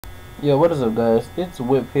Yo, what is up, guys? It's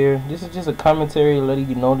Whip here. This is just a commentary letting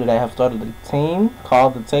you know that I have started a team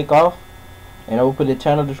called The Takeoff, and I will put the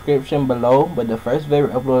channel description below. But the first very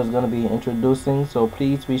upload is going to be introducing, so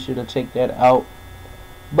please be sure to check that out.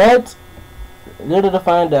 But little to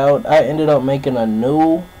find out, I ended up making a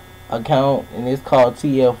new account, and it's called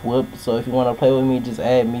TF Whip. So if you want to play with me, just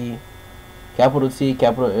add me, capital T,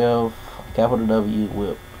 capital F, capital W,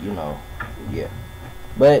 Whip. You know, yeah.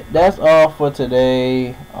 But that's all for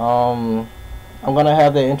today. I'm gonna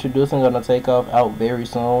have the introducing on the takeoff out very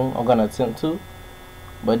soon. I'm gonna attempt to,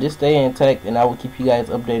 but just stay intact, and I will keep you guys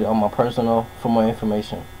updated on my personal for more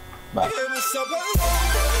information. Bye.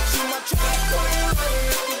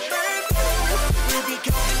 We be